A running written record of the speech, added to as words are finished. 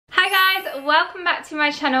welcome back to my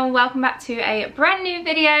channel. Welcome back to a brand new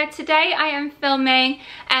video. Today I am filming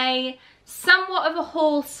a somewhat of a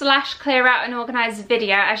haul slash clear out and organize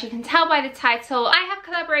video. As you can tell by the title, I have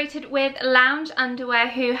collaborated with Lounge Underwear,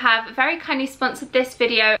 who have very kindly sponsored this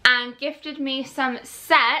video and gifted me some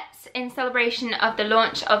sets in celebration of the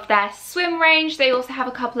launch of their swim range. They also have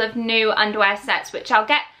a couple of new underwear sets which I'll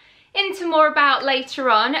get into more about later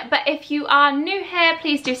on. But if you are new here,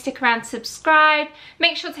 please do stick around to subscribe.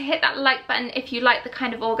 Make sure to hit that like button if you like the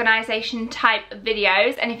kind of organisation type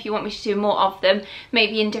videos, and if you want me to do more of them,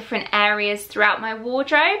 maybe in different areas throughout my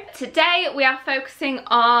wardrobe. Today we are focusing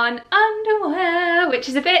on underwear, which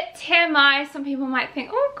is a bit TMI. Some people might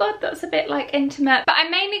think, oh god, that's a bit like intimate, but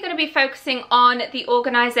I'm mainly going to be focusing on the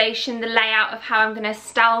organisation, the layout of how I'm going to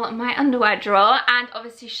style my underwear drawer, and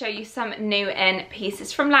obviously show you some new in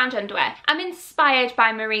pieces from Lounge Underwear. I'm inspired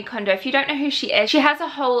by Marie Kondo. If you don't know who she is, she has a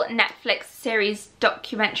whole Netflix series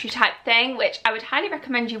documentary type thing, which I would highly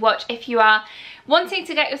recommend you watch if you are wanting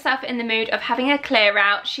to get yourself in the mood of having a clear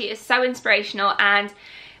out. She is so inspirational, and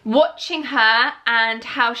watching her and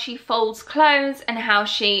how she folds clothes and how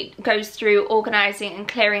she goes through organising and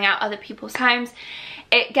clearing out other people's homes,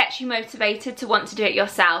 it gets you motivated to want to do it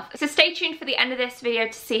yourself. So stay tuned for the end of this video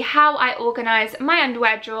to see how I organise my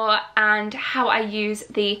underwear drawer and how I use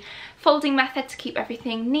the folding method to keep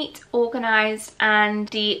everything neat, organised and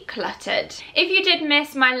decluttered. If you did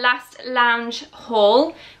miss my last Lounge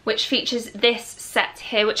haul, which features this set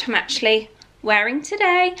here, which I'm actually wearing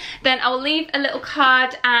today, then I'll leave a little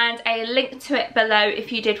card and a link to it below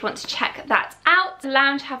if you did want to check that out.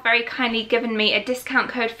 Lounge have very kindly given me a discount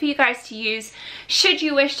code for you guys to use should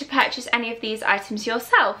you wish to purchase any of these items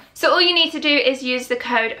yourself. So all you need to do is use the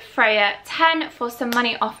code Freya10 for some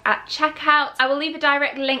money off at checkout. I will leave a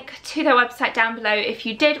direct link to their website down below if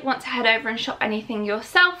you did want to head over and shop anything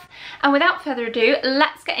yourself. And without further ado,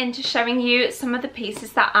 let's get into showing you some of the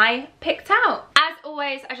pieces that I picked out. As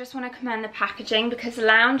always, I just want to commend the packaging, because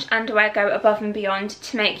Lounge Underwear go above and beyond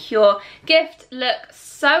to make your gift look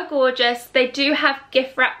so gorgeous. They do have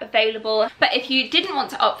gift wrap available, but if you didn't want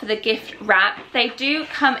to opt for the gift wrap, they do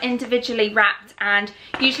come individually wrapped and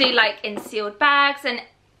usually like in sealed bags. And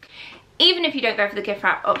even if you don't go for the gift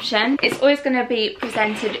wrap option, it's always going to be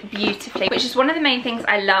presented beautifully, which is one of the main things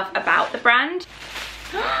I love about the brand.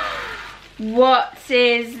 What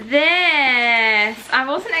is this? I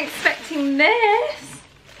wasn't expecting this.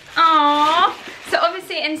 Aww. So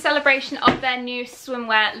obviously in celebration of their new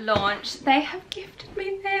swimwear launch, they have gifted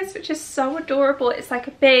me this, which is so adorable. It's like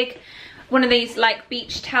a big, one of these like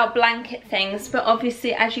beach towel blanket things, but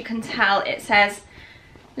obviously as you can tell it says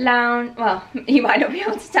Lounge, well you might not be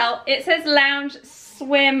able to tell, it says Lounge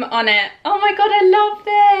Swim on it. Oh my god, I love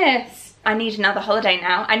this. I need another holiday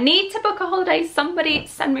now. I need to book a holiday. Somebody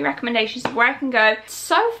send me recommendations of where I can go.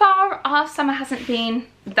 So far, our summer hasn't been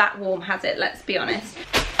that warm, has it? Let's be honest.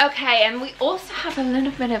 Okay, and we also have a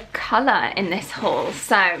little bit of colour in this haul,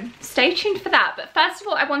 so stay tuned for that. But first of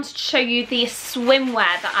all, I wanted to show you the swimwear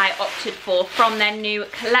that I opted for from their new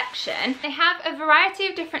collection. They have a variety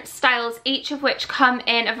of different styles, each of which come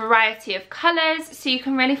in a variety of colours, so you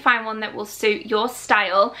can really find one that will suit your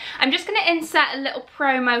style. I'm just going to insert a little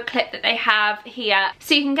promo clip that they have here,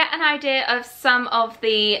 so you can get an idea of some of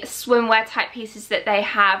the swimwear type pieces that they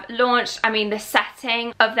have launched. I mean, the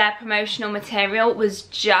setting of their promotional material was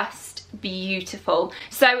just beautiful.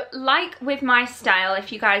 So like with my style,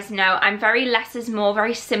 if you guys know, I'm very less is more,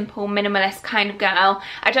 very simple, minimalist kind of girl.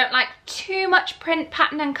 I don't like too much print,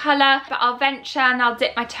 pattern and colour, but I'll venture and I'll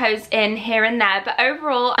dip my toes in here and there. But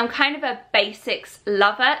overall, I'm kind of a basics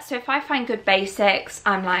lover. So if I find good basics,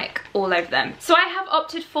 I'm like all over them. So I have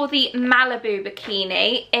opted for the Malibu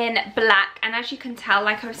bikini in black. And as you can tell,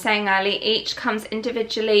 like I was saying earlier, each comes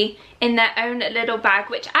individually in their own little bag,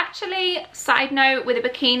 which actually, side note, with a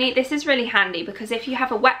bikini, this is really handy, because if you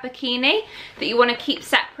have a wet bikini that you want to keep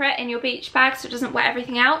separate in your beach bag so it doesn't wet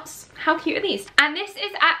everything else, how cute are these? And this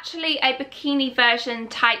is actually a bikini version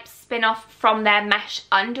type spin-off from their mesh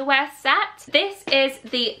underwear set. This is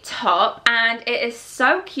the top and it is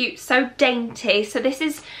so cute, so dainty. So this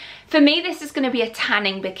is, for me, this is going to be a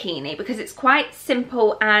tanning bikini because it's quite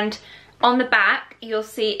simple, and on the back you'll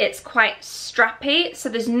see it's quite strappy, so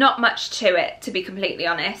there's not much to it, to be completely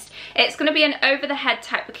honest. It's going to be an over the head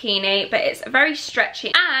type bikini, but it's very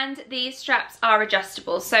stretchy, and these straps are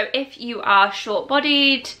adjustable, so if you are short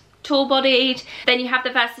bodied, tall bodied, then you have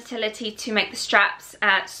the versatility to make the straps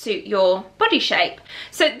suit your body shape.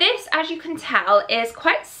 So this, as you can tell, is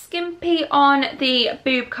quite skimpy on the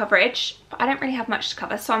boob coverage. I don't really have much to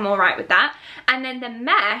cover, so I'm all right with that. And then the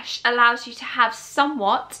mesh allows you to have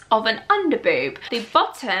somewhat of an under boob. The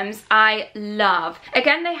bottoms I love.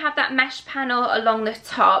 Again, they have that mesh panel along the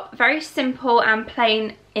top, very simple and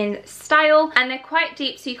plain in style, and they're quite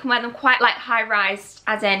deep, so you can wear them quite like high rise,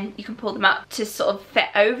 as in you can pull them up to sort of fit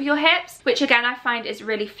over your hips, which again I find is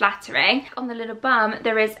really flattering. On the little bum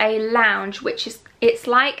there is a lounge, which is, it's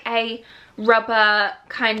like a rubber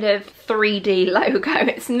kind of 3D logo.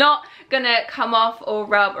 It's not gonna come off or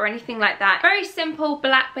rub or anything like that. Very simple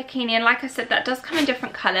black bikini, and like I said, that does come in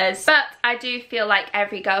different colors, but I do feel like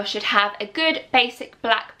every girl should have a good basic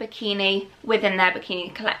black bikini within their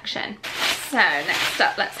bikini collection. So next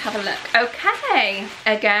up, let's have a look. Okay,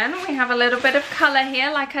 again we have a little bit of color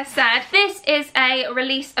here. Like I said, this is a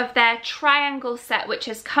release of their triangle set, which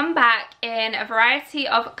has come back in a variety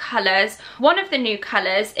of colors. One of the new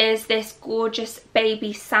colors is this gorgeous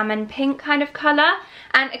baby salmon pink kind of color,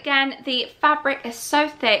 and again the fabric is so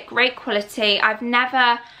thick, great quality. I've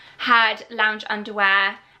never had lounge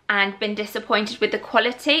underwear and been disappointed with the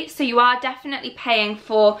quality, so you are definitely paying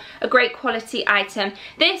for a great quality item.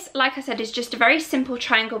 This, like I said, is just a very simple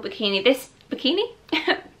triangle bikini. This bikini?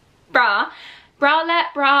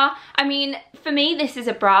 Bralette bra. I mean, for me this is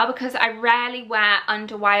a bra because I rarely wear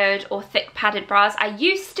underwired or thick padded bras. I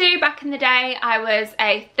used to back in the day. I was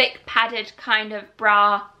a thick padded kind of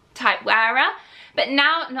bra type wearer, but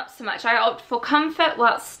now not so much. I opt for comfort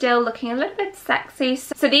while still looking a little bit sexy.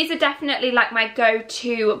 So these are definitely like my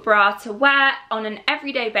go-to bra to wear on an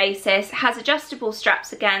everyday basis. It has adjustable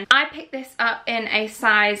straps again. I picked this up in a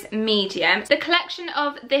size medium. The collection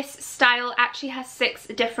of this style actually has 6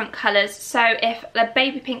 different colours, so if the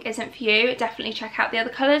baby pink isn't for you, definitely check out the other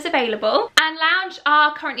colours available. And Lounge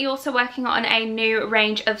are currently also working on a new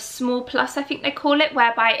range of small plus, I think they call it,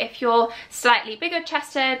 whereby if you're slightly bigger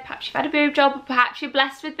chested, perhaps you've had a boob job, or perhaps you're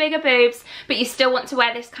blessed with bigger boobs, but you still want to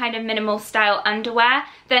wear this kind of minimal style underwear,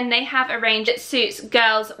 then they have a range that suits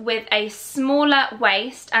girls with a smaller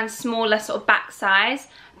waist and smaller sort of back size,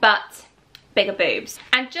 but bigger boobs.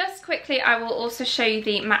 And just quickly, I will also show you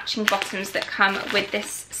the matching bottoms that come with this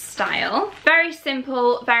style. Very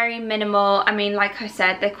simple, very minimal. I mean, like I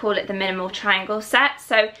said, they call it the minimal triangle set.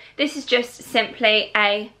 So this is just simply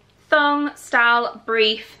a thong style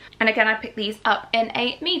brief, and again I picked these up in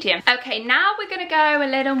a medium. Okay, now we're gonna go a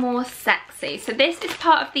little more sexy. So this is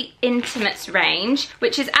part of the Intimates range,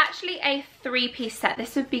 which is actually a 3-piece set.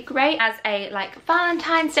 This would be great as a like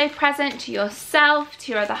Valentine's Day present to yourself,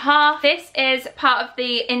 to your other half. This is part of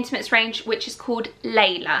the Intimates range, which is called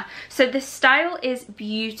Layla. So the style is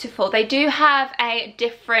beautiful. They do have a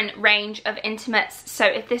different range of intimates, so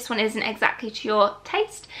if this one isn't exactly to your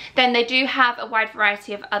taste, then they do have a wide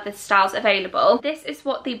variety of other styles available. This is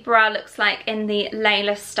what the bra looks like in the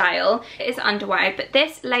Layla style. It is underwired, but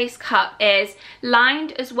this lace cup is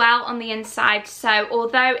lined as well on the inside, so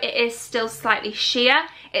although it is still slightly sheer,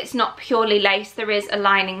 it's not purely lace. There is a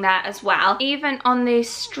lining there as well. Even on these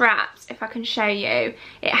straps, if I can show you,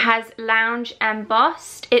 it has Lounge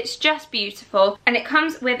embossed. It's just beautiful, and it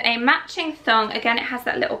comes with a matching thong. Again, it has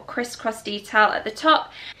that little crisscross detail at the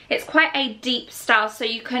top. It's quite a deep style, so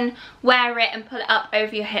you can wear it and pull it up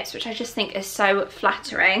over your hips, which I just think is so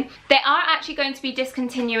flattering. They are actually going to be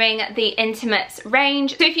discontinuing the Intimates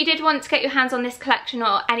range, so if you did want to get your hands on this collection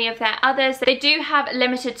or any of their others, they do have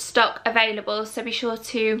limited stock available, so be sure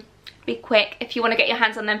to be quick if you want to get your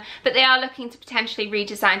hands on them. But they are looking to potentially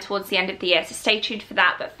redesign towards the end of the year, so stay tuned for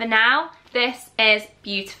that. But for now, this is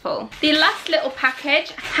beautiful. The last little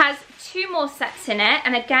package has 2 more sets in it,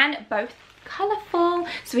 and again, both colourful.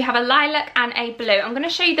 So we have a lilac and a blue. I'm going to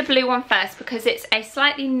show you the blue one first because it's a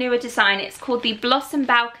slightly newer design. It's called the Blossom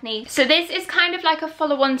Balcony. So this is kind of like a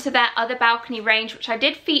follow-on to their other balcony range, which I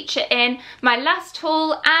did feature in my last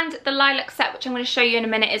haul, and the lilac set, which I'm going to show you in a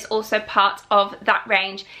minute, is also part of that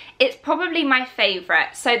range. It's probably my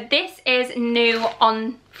favourite. So this is new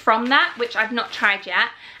on from that, which I've not tried yet,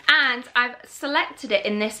 and I've selected it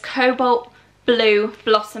in this cobalt blue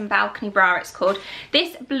Blossom Balcony bra, it's called.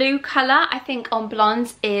 This blue colour, I think on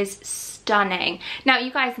blondes, is stunning. Now,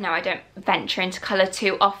 you guys know I don't venture into colour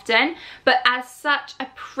too often, but as such a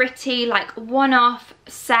pretty like one-off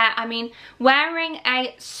set, I mean, wearing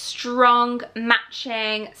a strong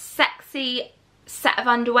matching sexy set of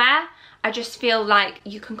underwear, I just feel like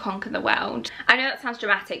you can conquer the world. I know that sounds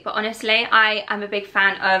dramatic, but honestly, I am a big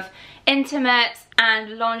fan of intimates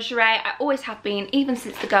and lingerie. I always have been, even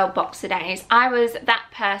since the girl boxer days. I was that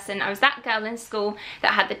person, I was that girl in school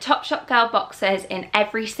that had the Topshop girl boxers in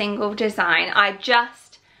every single design. I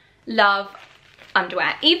just love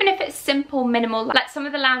underwear, even if it's simple, minimal, like some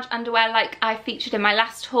of the lounge underwear like I featured in my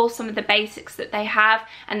last haul, some of the basics that they have,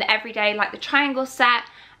 and the everyday, like the triangle set,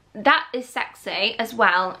 that is sexy as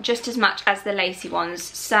well, just as much as the lacy ones.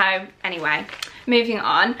 So anyway, moving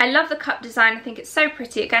on. I love the cup design. I think it's so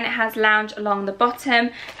pretty. Again, it has lounge along the bottom,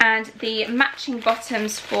 and the matching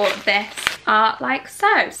bottoms for this are like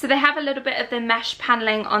so. So they have a little bit of the mesh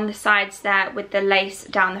paneling on the sides there with the lace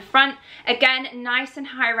down the front. Again, nice and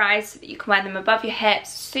high rise so that you can wear them above your hips.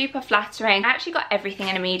 Super flattering. I actually got everything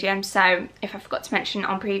in a medium, so if I forgot to mention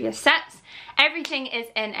on previous sets, everything is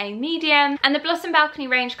in a medium. And the Blossom Balcony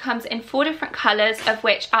range comes in 4 different colours, of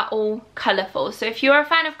which are all colourful. So if you're a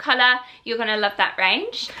fan of colour, you're going to love that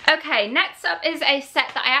range. Okay, next up is a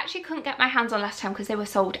set that I actually couldn't get my hands on last time because they were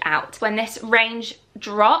sold out when this range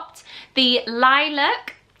dropped. The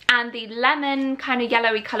lilac and the lemon kind of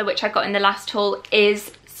yellowy colour, which I got in the last haul,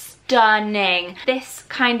 is stunning. This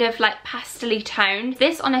kind of like pastel-y tone,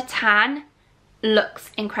 this on a tan, looks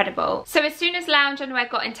incredible. So as soon as Lounge Underwear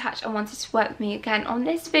got in touch and wanted to work with me again on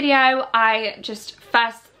this video, I just,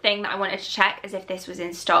 first thing that I wanted to check is if this was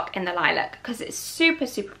in stock in the lilac, because it's super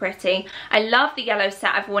pretty. I love the yellow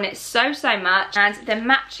set. I've worn it so much, and the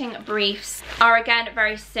matching briefs are again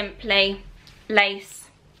very simply lace,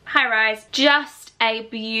 high rise, just a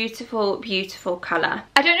beautiful colour.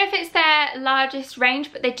 I don't know if it's their largest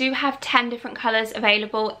range, but they do have 10 different colours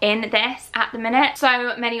available in this at the minute.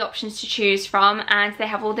 So many options to choose from, and they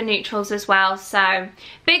have all the neutrals as well. So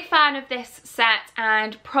big fan of this set,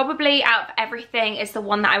 and probably out of everything is the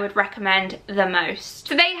one that I would recommend the most.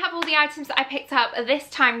 So there you have all the items that I picked up this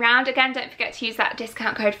time round. Again, don't forget to use that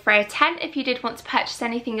discount code Freya10 if you did want to purchase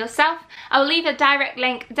anything yourself. I will leave a direct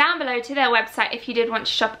link down below to their website if you did want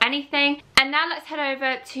to shop anything. And now let's head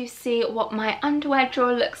over to see what my underwear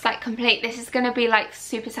drawer looks like complete. This is going to be like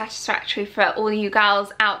super satisfactory for all you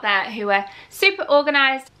girls out there who are super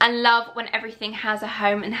organised and love when everything has a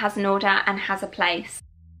home and has an order and has a place.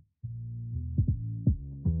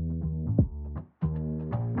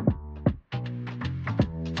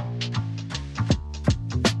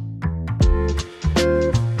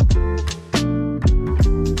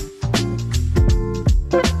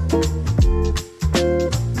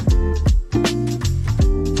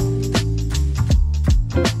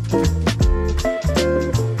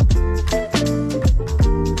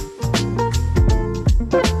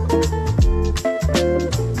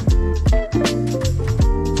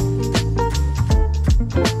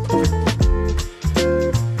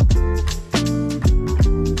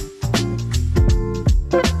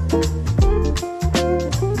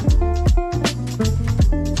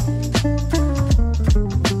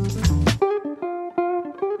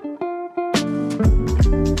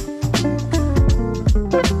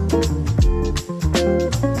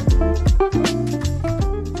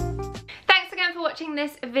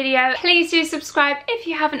 This video, please do subscribe if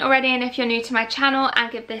you haven't already, and if you're new to my channel, and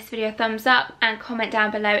give this video a thumbs up, and comment down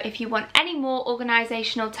below if you want any more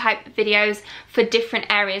organisational type videos for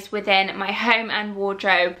different areas within my home and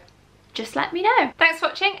wardrobe. Just let me know. Thanks for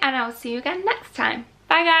watching, and I will see you again next time.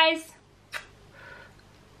 Bye guys.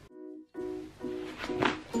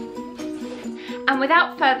 And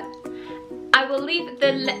without further, I will leave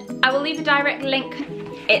a direct link.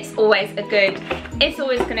 It's always going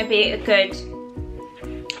to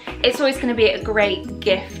be a great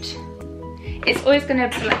gift. It's always going to,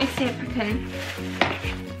 let me see if I can,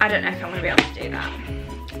 I don't know if I'm going to be able to do that.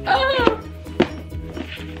 Oh!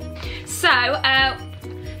 So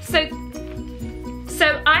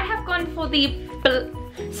I have gone for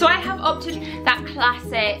so I have opted that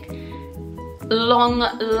classic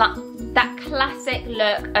that classic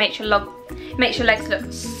look. Makes your legs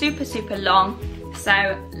look super long.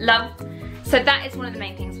 So that is one of the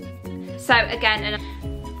main things. So again,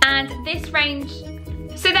 and this range,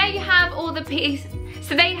 so there you have all the pieces.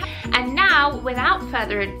 So there you have, and now without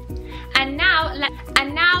further ado, and now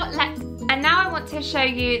I want to show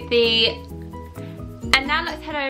you the, and now let's head over